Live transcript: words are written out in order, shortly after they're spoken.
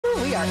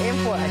are in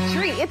for a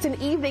treat. It's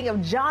an evening of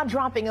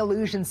jaw-dropping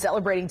illusions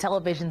celebrating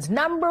television's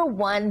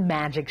 #1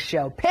 magic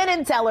show.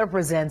 Penn Teller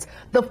presents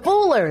The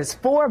Foolers,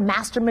 4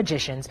 master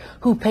magicians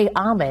who pay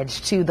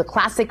homage to the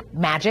classic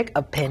magic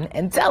of Penn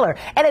and Teller.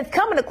 And it's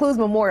coming to Clues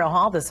Memorial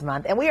Hall this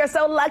month. And we are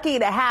so lucky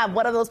to have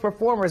one of those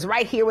performers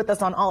right here with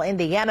us on All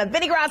Indiana.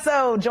 Vinny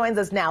Grosso joins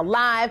us now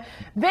live.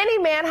 Vinny,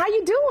 man, how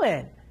you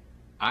doing?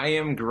 I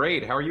am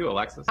great. How are you,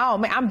 Alexis? Oh,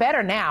 man, I'm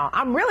better now.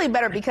 I'm really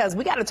better because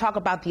we got to talk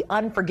about the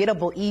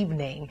unforgettable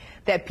evening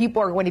that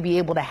people are going to be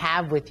able to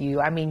have with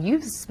you. I mean,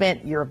 you've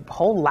spent your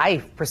whole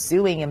life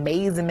pursuing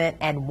amazement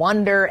and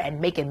wonder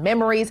and making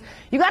memories.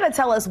 You got to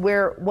tell us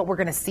what we're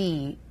going to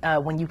see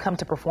when you come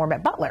to perform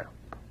at Butler.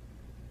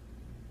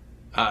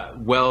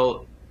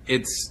 Well,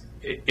 it's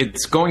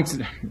going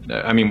to.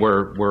 I mean,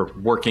 we're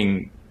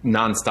working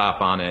nonstop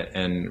on it,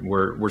 and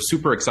we're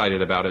super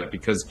excited about it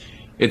because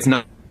it's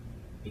not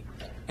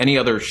any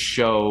other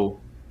show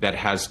that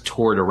has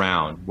toured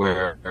around,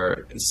 where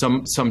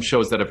some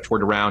shows that have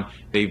toured around,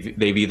 they've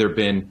either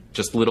been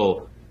just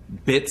little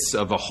bits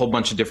of a whole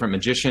bunch of different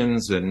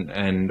magicians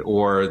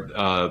or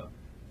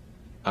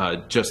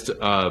just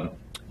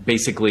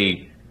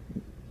basically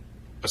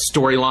a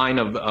storyline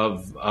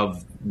of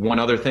one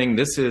other thing.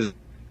 This is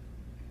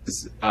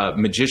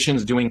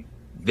magicians doing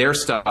their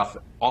stuff,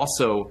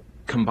 also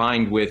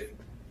combined with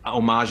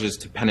homages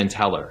to Penn and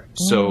Teller.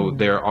 So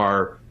there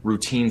are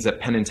routines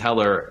that Penn and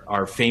Teller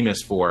are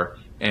famous for,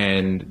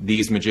 and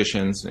these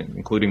magicians,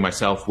 including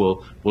myself,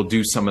 will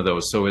do some of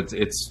those. So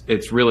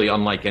it's really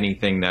unlike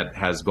anything that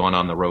has gone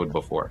on the road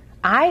before.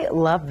 I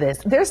love this.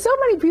 There's so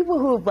many people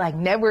who've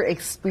never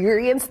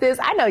experienced this.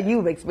 I know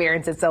you've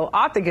experienced it so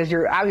often because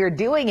you're out here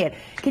doing it.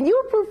 Can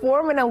you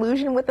perform an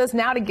illusion with us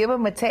now to give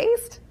them a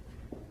taste?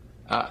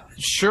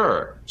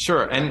 Sure.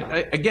 And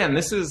again,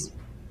 this is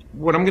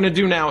what I'm going to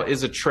do now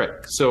is a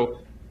trick. So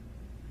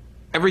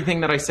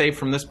everything that I say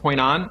from this point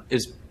on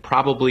is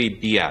probably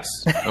BS,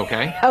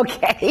 okay?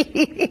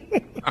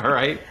 Okay. All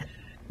right.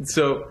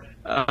 So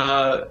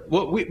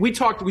we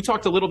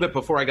talked a little bit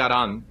before I got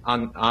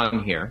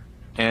on here,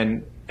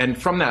 and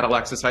from that,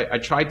 Alexis, I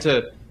tried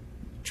to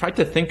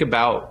think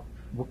about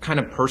what kind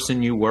of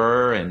person you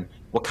were and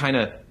what kind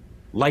of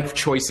life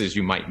choices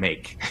you might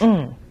make,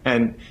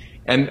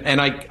 And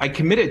I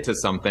committed to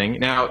something.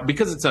 Now,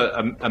 because it's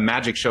a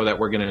magic show that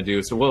we're going to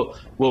do, so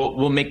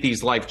we'll make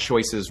these life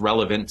choices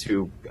relevant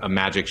to a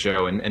magic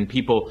show, and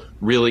people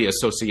really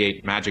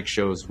associate magic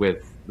shows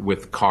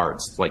with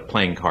cards, like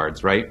playing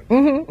cards, right?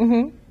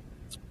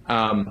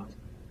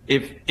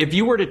 If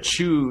you were to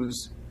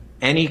choose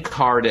any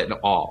card at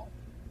all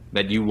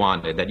that you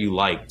wanted, that you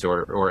liked,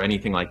 or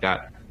anything like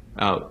that,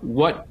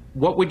 what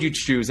would you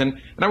choose? And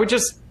I would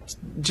just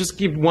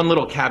give one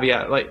little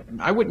caveat. Like,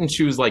 I wouldn't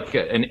choose like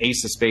an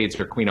ace of spades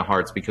or queen of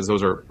hearts because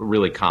those are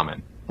really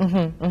common.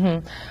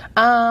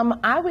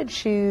 I would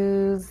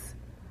choose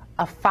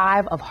a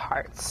 5 of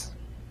hearts.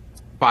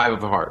 5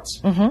 of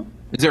hearts.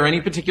 Is there any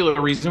particular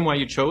reason why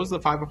you chose the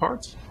 5 of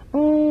hearts?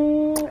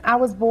 I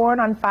was born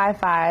on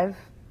 5/5,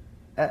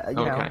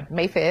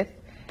 May 5th,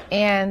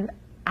 and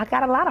I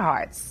got a lot of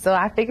hearts, so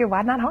I figured,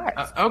 why not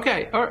hearts?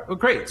 Okay, all right,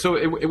 great. So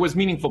it was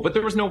meaningful, but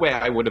there was no way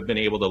I would have been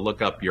able to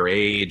look up your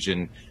age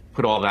and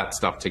put all that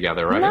stuff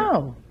together, right?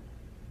 No.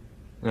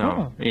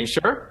 Are you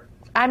sure?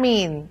 I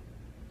mean,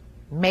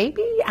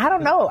 maybe. I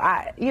don't know.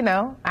 I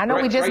know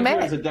we just met.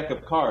 Right here is a deck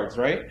of cards,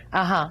 right?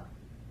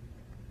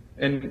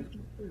 And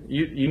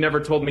you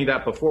never told me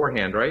that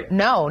beforehand, right?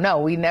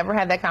 No, we never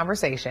had that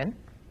conversation.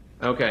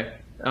 Okay.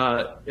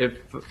 If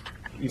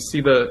you see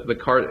the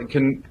card,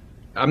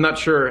 I'm not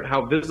sure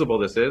how visible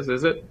this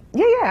is it?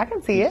 Yeah, I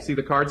can see it. See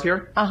the cards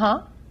here?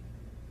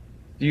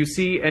 Do you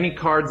see any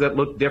cards that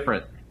look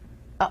different?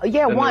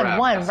 Yeah,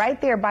 one right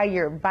there by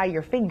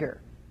your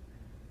finger.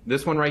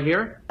 This one right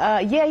here?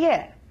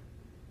 Yeah.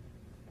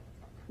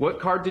 What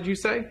card did you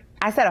say?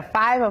 I said a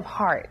 5 of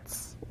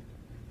hearts.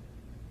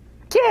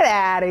 Get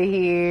out of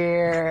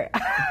here.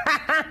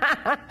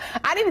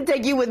 I need to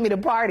take you with me to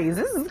parties.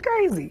 This is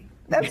crazy.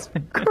 That's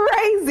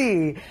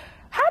crazy.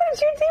 How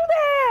did you do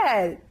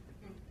that?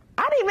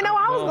 I didn't even know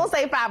I was going to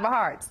say 5 of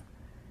hearts.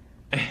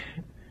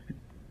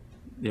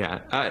 Yeah,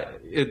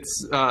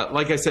 it's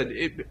like I said,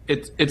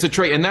 it's a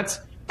trait, and that's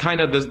kind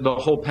of the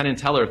whole Penn and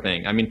Teller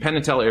thing. I mean, Penn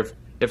and Teller,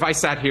 if I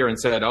sat here and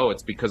said, oh,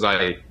 it's because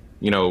I,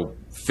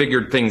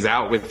 figured things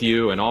out with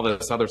you and all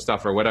this other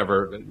stuff or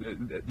whatever,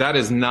 that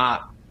is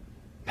not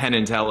Penn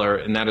and Teller,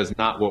 and that is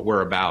not what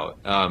we're about.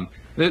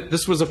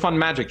 This was a fun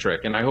magic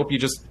trick, and I hope you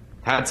just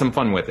had some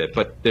fun with it.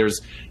 But there's,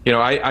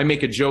 I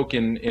make a joke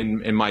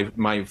in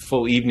my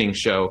full evening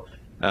show,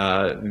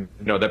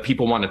 that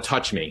people want to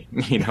touch me,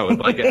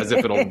 like as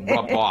if it'll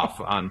rub off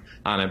on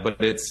it.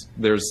 But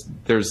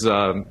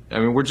I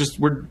mean,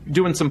 we're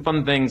doing some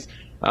fun things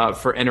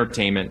for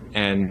entertainment,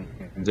 and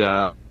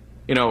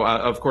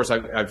of course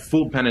I've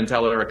fooled Penn and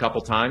Teller a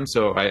couple times,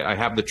 so I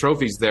have the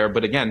trophies there.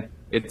 But again,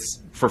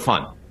 it's for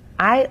fun.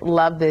 I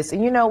love this,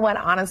 and you know what?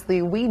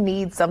 Honestly, we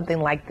need something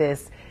like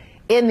this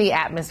in the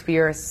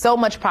atmosphere. So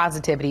much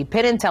positivity.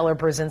 Penn Teller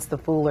presents The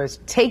Foolers,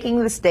 taking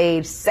the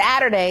stage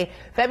Saturday,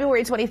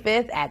 February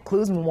 25th at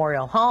Clues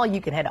Memorial Hall.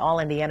 You can head to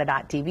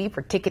allindiana.tv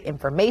for ticket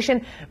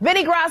information.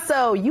 Vinny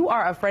Grosso, you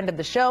are a friend of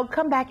the show.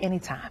 Come back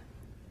anytime.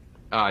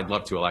 I'd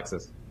love to,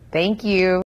 Alexis. Thank you.